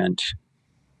content,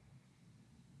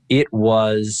 it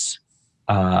was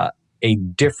a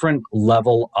different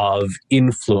level of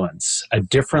influence, a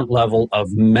different level of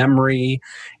memory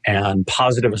and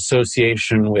positive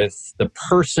association with the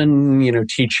person,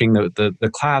 teaching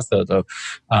the class, the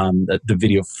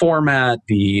video format,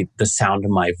 the sound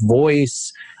of my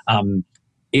voice.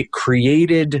 It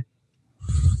created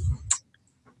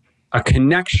a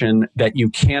connection that you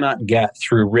cannot get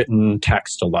through written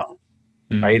text alone,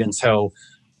 right? And so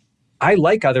I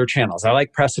like other channels. I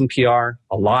like press and PR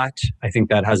a lot. I think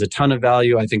that has a ton of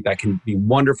value. I think that can be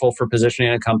wonderful for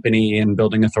positioning a company and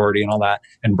building authority and all that,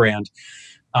 and brand.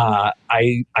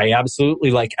 I absolutely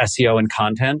like SEO and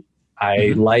content.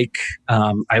 I like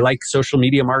social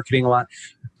media marketing a lot,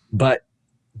 but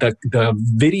the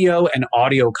video and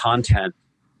audio content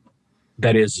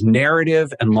that is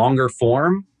narrative and longer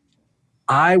form,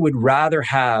 I would rather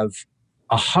have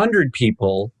 100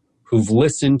 people who've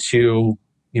listened to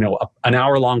an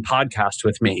hour-long podcast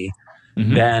with me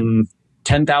than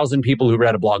 10,000 people who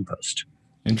read a blog post.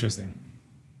 Interesting.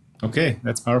 Okay,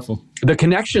 that's powerful. The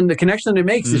connection that it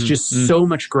makes is just so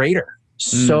much greater.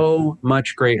 So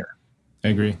much greater. I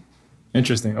agree.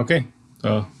 Interesting. Okay.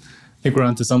 I think we're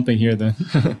onto something here then.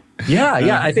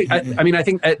 Yeah. I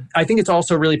think it's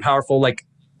also really powerful. Like,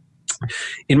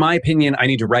 in my opinion, I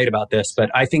need to write about this,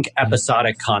 but I think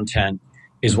episodic content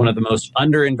is one of the most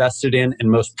underinvested in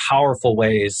and most powerful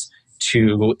ways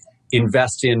to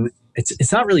invest in.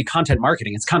 It's not really content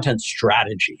marketing, it's content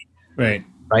strategy. Right?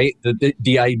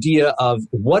 The idea of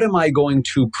what am I going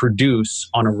to produce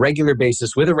on a regular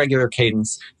basis with a regular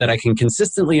cadence that I can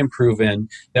consistently improve in,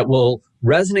 that will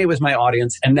resonate with my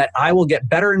audience, and that I will get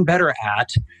better and better at.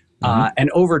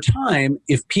 And over time,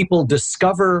 if people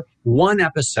discover one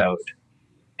episode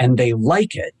and they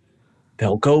like it,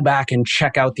 they'll go back and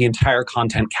check out the entire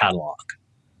content catalog.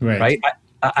 Right?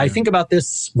 I think about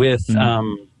this with,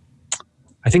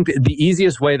 I think the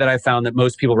easiest way that I found that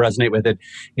most people resonate with it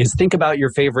is think about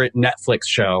your favorite Netflix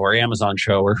show or Amazon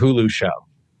show or Hulu show,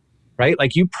 right?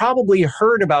 Like, you probably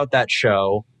heard about that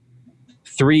show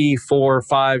 3, 4,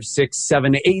 5, 6,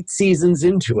 7, 8 seasons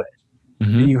into it.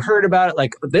 And you heard about it,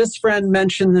 like, this friend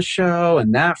mentioned the show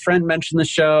and that friend mentioned the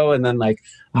show. And then like,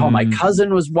 my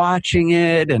cousin was watching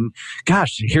it. And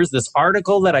gosh, here's this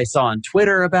article that I saw on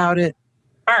Twitter about it.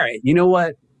 All right, you know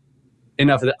what?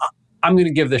 Enough of that. I'm going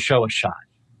to give the show a shot.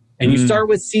 And you start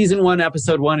with season 1,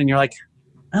 episode 1, and you're like,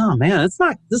 oh man, it's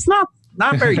not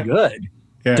very good.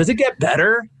 Does it get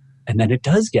better? And then it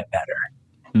does get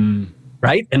better.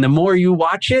 Right? And the more you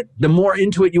watch it, the more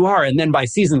into it you are. And then by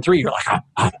season 3, you're like,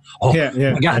 my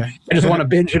God, I just want to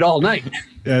binge it all night.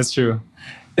 That's true.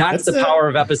 That's the power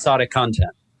of episodic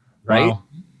content, right? Wow.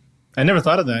 I never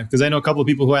thought of that, because I know a couple of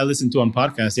people who I listen to on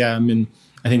podcasts. Yeah,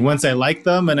 I think once I like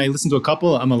them and I listen to a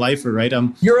couple, I'm a lifer, right?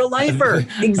 You're a lifer.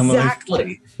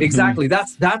 Exactly. Exactly.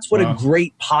 That's what a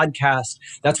great podcast,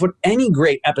 that's what any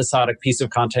great episodic piece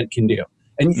of content can do.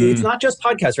 And it's not just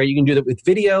podcasts, right? You can do that with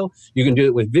video, you can do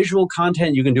it with visual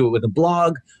content, you can do it with a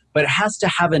blog, but it has to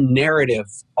have a narrative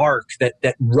arc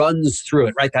that runs through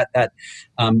it, right? That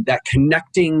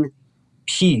connecting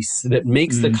piece that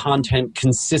makes the content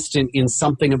consistent in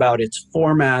something about its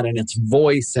format and its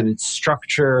voice and its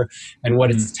structure and what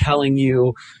it's telling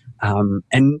you.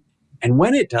 And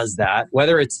when it does that,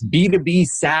 whether it's B2B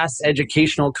SaaS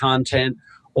educational content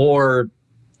or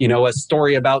a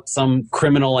story about some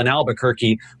criminal in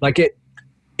Albuquerque, like it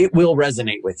will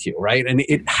resonate with you, right? And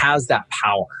it has that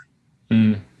power.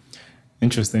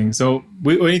 Interesting. So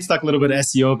we need to talk a little bit of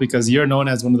SEO, because you're known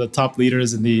as one of the top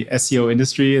leaders in the SEO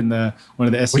industry and one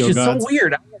of the SEO Which is gods. so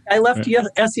weird. I left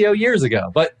SEO years ago,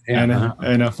 but I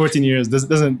know. 14 years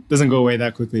doesn't go away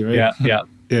that quickly, right?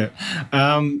 Yeah.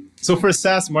 So for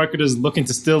SaaS marketers looking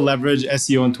to still leverage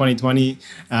SEO in 2020,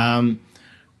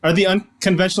 are the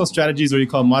unconventional strategies, what you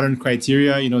call modern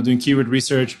criteria, doing keyword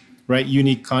research, write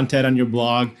unique content on your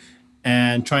blog,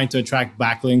 and trying to attract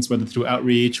backlinks, whether through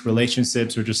outreach,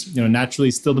 relationships, or just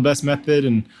naturally, still the best method,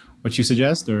 and what you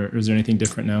suggest, or is there anything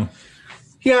different now?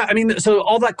 Yeah, so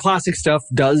all that classic stuff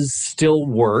does still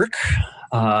work.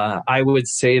 I would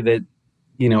say that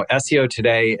SEO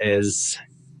today is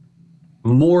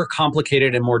more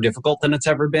complicated and more difficult than it's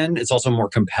ever been. It's also more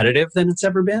competitive than it's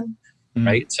ever been.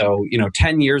 right? So,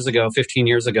 10 years ago, 15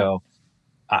 years ago,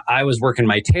 I was working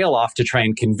my tail off to try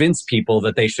and convince people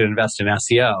that they should invest in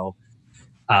SEO.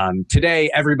 Today,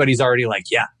 everybody's already like,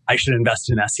 yeah, I should invest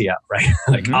in SEO,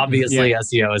 right? Obviously,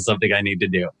 SEO is something I need to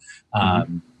do.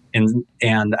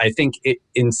 And I think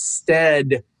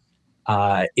instead,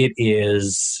 it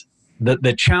is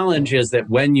the challenge is that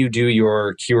when you do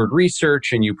your keyword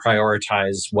research and you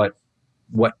prioritize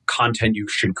what content you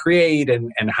should create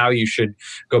and how you should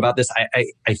go about this,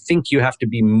 I think you have to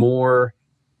be more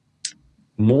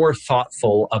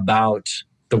thoughtful about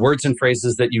the words and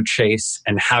phrases that you chase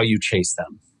and how you chase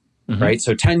them, right?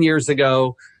 So 10 years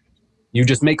ago, you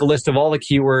just make a list of all the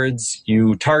keywords,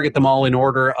 you target them all in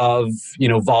order of,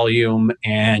 volume,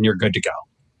 and you're good to go,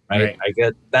 right? I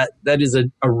get that. That is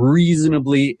a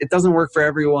reasonably, it doesn't work for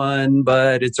everyone,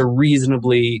 but it's a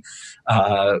reasonably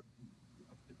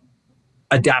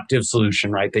adaptive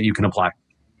solution, right, that you can apply.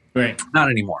 Right. Not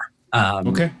anymore.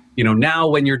 Now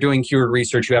when you're doing keyword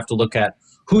research, you have to look at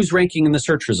who's ranking in the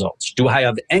search results. Do I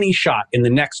have any shot in the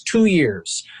next 2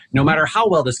 years, no matter how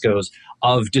well this goes,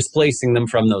 of displacing them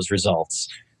from those results?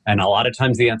 And a lot of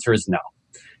times the answer is no.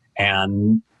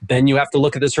 And then you have to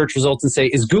look at the search results and say,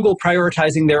 is Google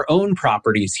prioritizing their own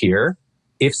properties here?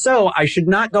 If so, I should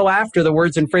not go after the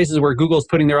words and phrases where Google's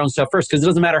putting their own stuff first, because it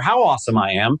doesn't matter how awesome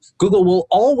I am. Google will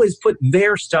always put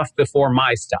their stuff before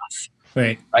my stuff.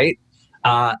 Right?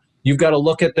 You've got to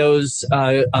look at those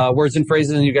words and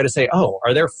phrases, and you've got to say, oh,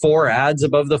 are there 4 ads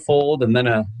above the fold, and then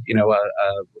a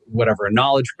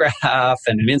knowledge graph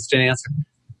and an instant answer?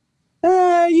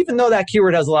 Even though that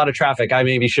keyword has a lot of traffic, I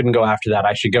maybe shouldn't go after that.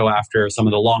 I should go after some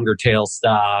of the longer tail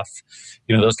stuff,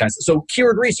 those kinds. So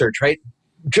keyword research, right?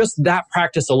 Just that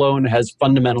practice alone has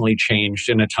fundamentally changed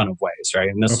in a ton of ways, right?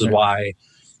 And this is why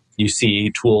you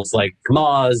see tools like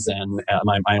Moz and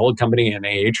my old company and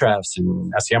Ahrefs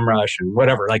and SEMrush and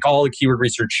whatever, like all the keyword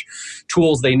research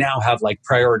tools, they now have like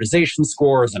prioritization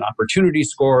scores and opportunity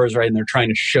scores, right? And they're trying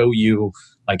to show you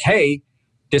like, hey,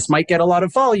 this might get a lot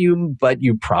of volume, but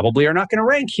you probably are not going to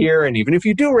rank here. And even if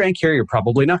you do rank here, you're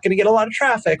probably not going to get a lot of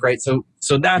traffic, right? So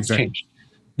that's changed.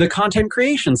 The content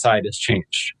creation side has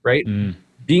changed, right?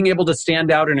 Being able to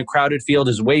stand out in a crowded field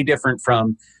is way different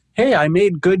from, hey, I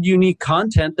made good, unique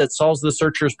content that solves the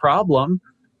searcher's problem,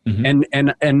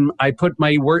 and I put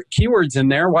my keywords in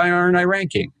there. Why aren't I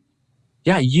ranking?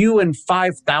 Yeah, you and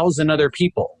 5,000 other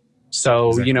people.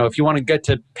 So, if you want to get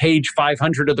to page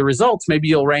 500 of the results, maybe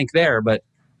you'll rank there. But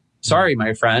sorry,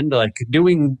 my friend, like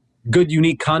doing good,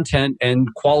 unique content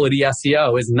and quality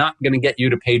SEO is not going to get you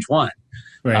to page 1.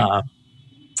 Right.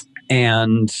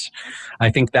 And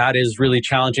I think that is really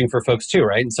challenging for folks too,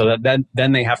 right? And so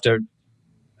then they have to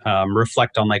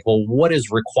reflect on like, well, what is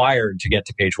required to get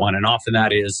to page 1? And often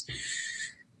that is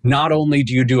not only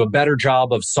do you do a better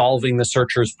job of solving the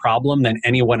searcher's problem than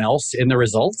anyone else in the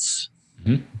results,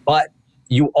 but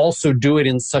you also do it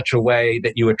in such a way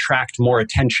that you attract more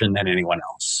attention than anyone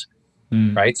else,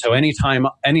 right? So anytime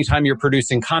you're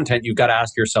producing content, you've got to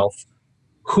ask yourself,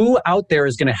 who out there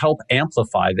is going to help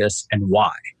amplify this and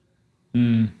why?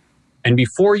 And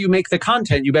before you make the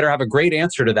content, you better have a great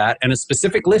answer to that and a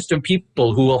specific list of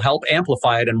people who will help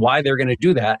amplify it and why they're going to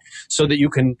do that, so that you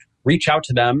can reach out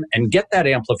to them and get that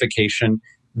amplification,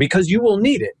 because you will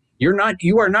need it. You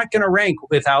are not going to rank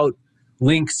without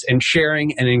links and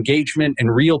sharing and engagement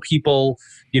and real people,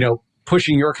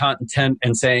 pushing your content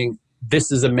and saying,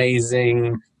 this is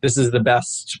amazing. This is the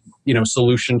best,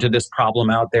 solution to this problem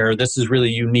out there. This is really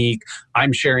unique.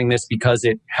 I'm sharing this because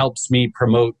it helps me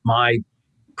promote my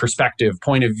perspective,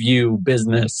 point of view,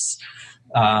 business,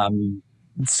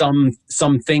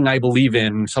 something I believe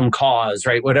in, some cause,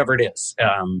 right? Whatever it is.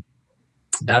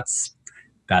 That's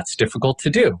difficult to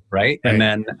do, right? And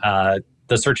then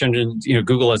the search engine,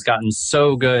 Google has gotten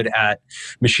so good at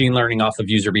machine learning off of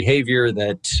user behavior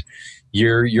that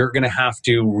you're going to have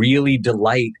to really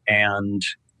delight and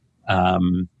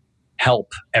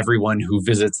help everyone who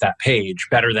visits that page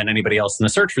better than anybody else in the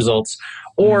search results.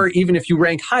 Or even if you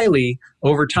rank highly,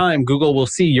 over time, Google will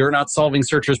see you're not solving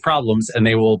searchers' problems and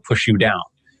they will push you down.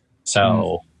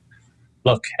 So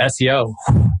look, SEO,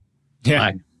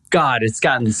 my God, it's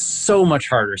gotten so much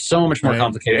harder, so much more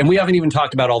complicated. And we haven't even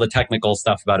talked about all the technical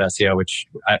stuff about SEO, which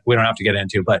we don't have to get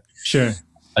into, but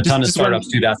a ton of startups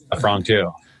do that stuff wrong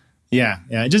too. Yeah.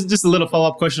 Just a little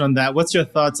follow-up question on that. What's your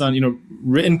thoughts on,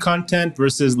 written content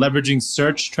versus leveraging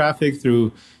search traffic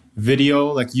through video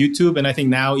like YouTube? And I think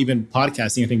now even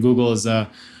podcasting, I think Google is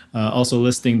also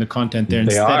listing the content there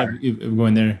instead of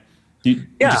going there.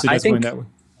 I think that way?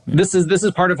 This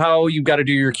is part of how you've got to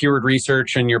do your keyword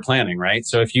research and your planning, right?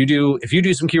 So if you do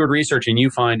some keyword research and you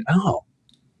find,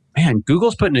 man,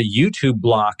 Google's putting a YouTube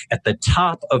block at the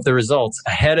top of the results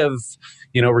ahead of,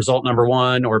 result number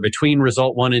 1 or between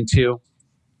result 1 and 2.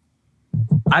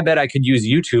 I bet I could use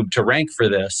YouTube to rank for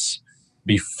this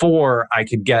before I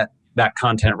could get that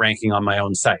content ranking on my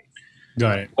own site.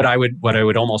 Got it. What I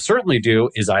would almost certainly do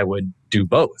is I would do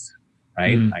both,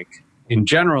 right? Like in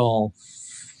general,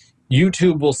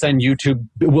 YouTube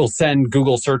will send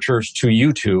Google searchers to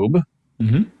YouTube,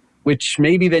 which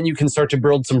maybe then you can start to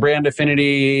build some brand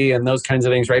affinity and those kinds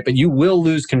of things, right? But you will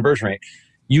lose conversion rate.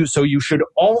 So you should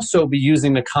also be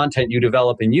using the content you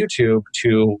develop in YouTube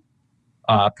to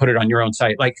put it on your own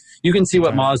site. Like you can see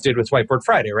what Moz did with Whiteboard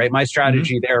Friday, right? My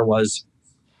strategy there was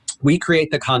we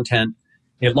create the content.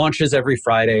 It launches every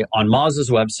Friday on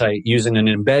Moz's website using an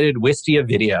embedded Wistia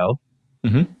video.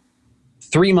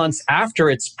 3 months after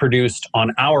it's produced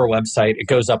on our website, it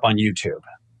goes up on YouTube.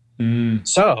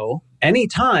 So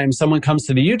anytime someone comes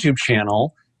to the YouTube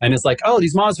channel and is like, oh,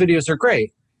 these Moz videos are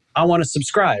great, I want to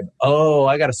subscribe. Oh,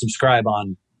 I got to subscribe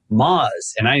on Moz,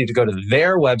 and I need to go to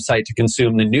their website to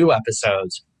consume the new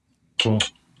episodes. Cool.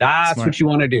 That's Smart. what you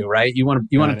want to do, right? You want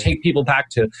to take people back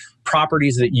to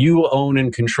properties that you own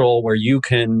and control, where you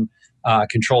can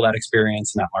control that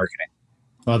experience and that marketing.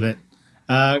 Love it.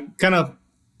 Kind of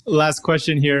last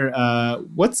question here.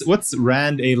 What's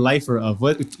Rand a lifer of?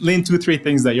 Name 2 or 3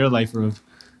 things that you're a lifer of.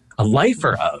 A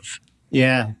lifer of?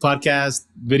 Yeah, podcast,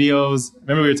 videos.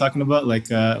 Remember we were talking about my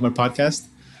podcast?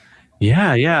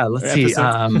 Yeah. Let's see.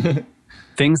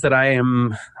 Things that I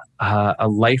am a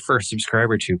lifer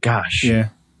subscriber to. Gosh. Yeah.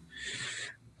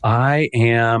 I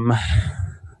am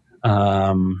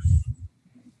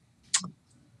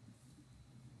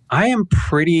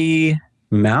pretty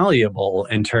malleable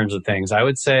in terms of things. I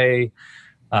would say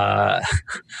I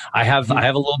have a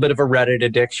little bit of a Reddit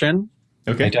addiction.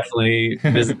 Okay. I definitely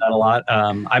visit that a lot.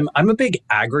 I'm a big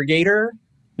aggregator.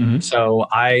 So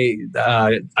I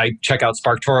check out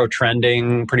SparkToro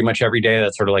trending pretty much every day.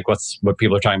 That's sort of like what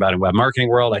people are talking about in web marketing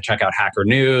world. I check out Hacker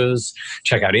News,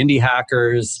 check out Indie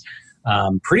Hackers.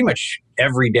 Pretty much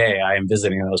every day I am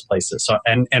visiting those places. So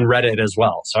and Reddit as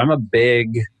well. So I'm a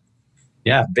big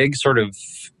sort of,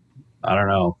 I don't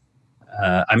know.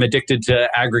 I'm addicted to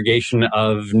aggregation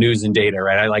of news and data,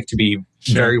 right? I like to be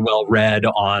very well read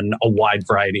on a wide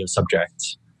variety of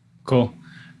subjects. Cool.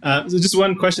 So just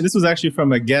one question. This was actually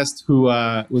from a guest who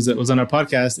was on our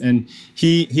podcast, and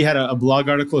he had a blog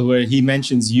article where he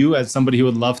mentions you as somebody who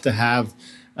would love to have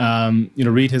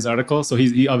read his article. So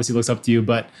he obviously looks up to you.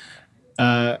 But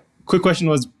his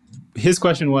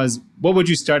question was, what would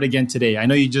you start again today? I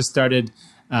know you just started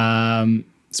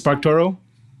SparkToro.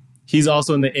 He's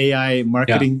also in the AI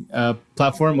marketing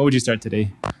platform. What would you start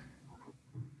today?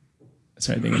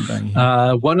 Sorry, I think I'm dying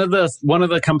here. One of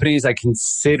the companies I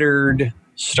considered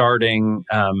starting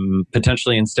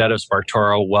potentially instead of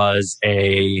SparkToro was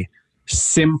a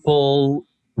simple,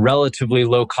 relatively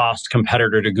low-cost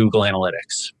competitor to Google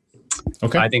Analytics.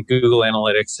 Okay. I think Google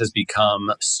Analytics has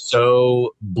become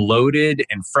so bloated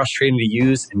and frustrating to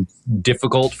use and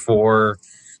difficult for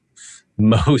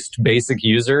most basic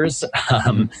users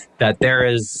that there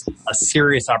is a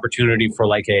serious opportunity for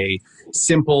like a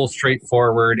simple,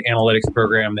 straightforward analytics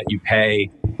program that you pay,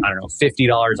 I don't know, $50,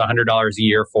 $100 a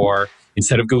year for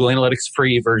instead of Google Analytics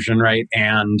free version, right?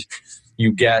 And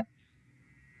you get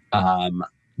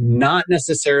not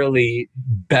necessarily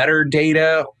better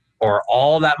data or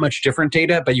all that much different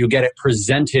data, but you get it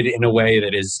presented in a way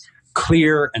that is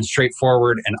clear and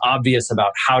straightforward and obvious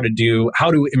about how to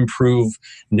improve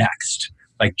next.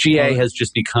 Like GA has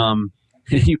just become,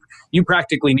 you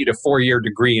practically need a 4-year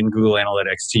degree in Google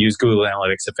Analytics to use Google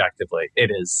Analytics effectively.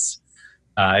 It's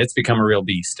become a real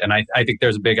beast. And I think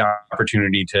there's a big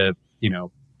opportunity to,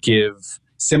 give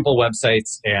simple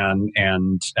websites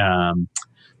and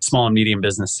small and medium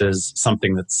businesses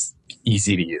something that's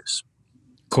easy to use.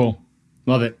 Cool.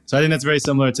 Love it. So I think that's very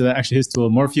similar to his tool,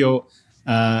 Morpheo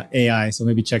AI. So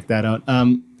maybe check that out.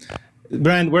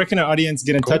 Brian, where can our audience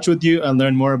get in touch with you and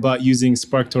learn more about using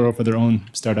SparkToro for their own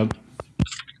startup?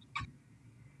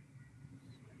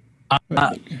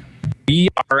 We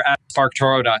are at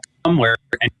sparktoro.com, where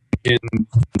you can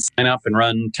sign up and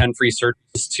run 10 free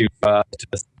searches to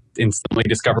instantly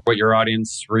discover what your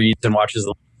audience reads and watches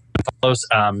and follows.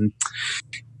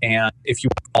 And if you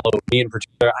follow me in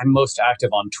particular, I'm most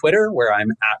active on Twitter, where I'm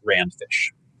at Rand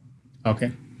Fish.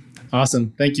 Okay.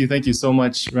 Awesome. Thank you. Thank you so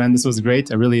much, Rand. This was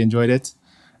great. I really enjoyed it.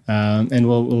 And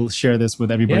we'll share this with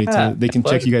everybody so they can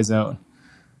check you guys out.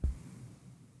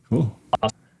 Cool.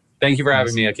 Awesome. Thank you for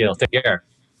having me, Akhil. Take care.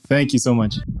 Thank you so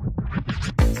much.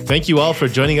 Thank you all for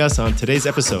joining us on today's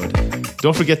episode.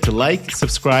 Don't forget to like,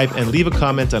 subscribe, and leave a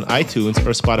comment on iTunes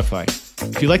or Spotify.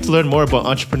 If you'd like to learn more about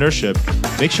entrepreneurship,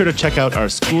 make sure to check out our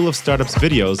School of Startups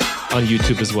videos on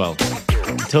YouTube as well.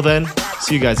 Until then,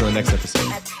 see you guys on the next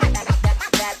episode.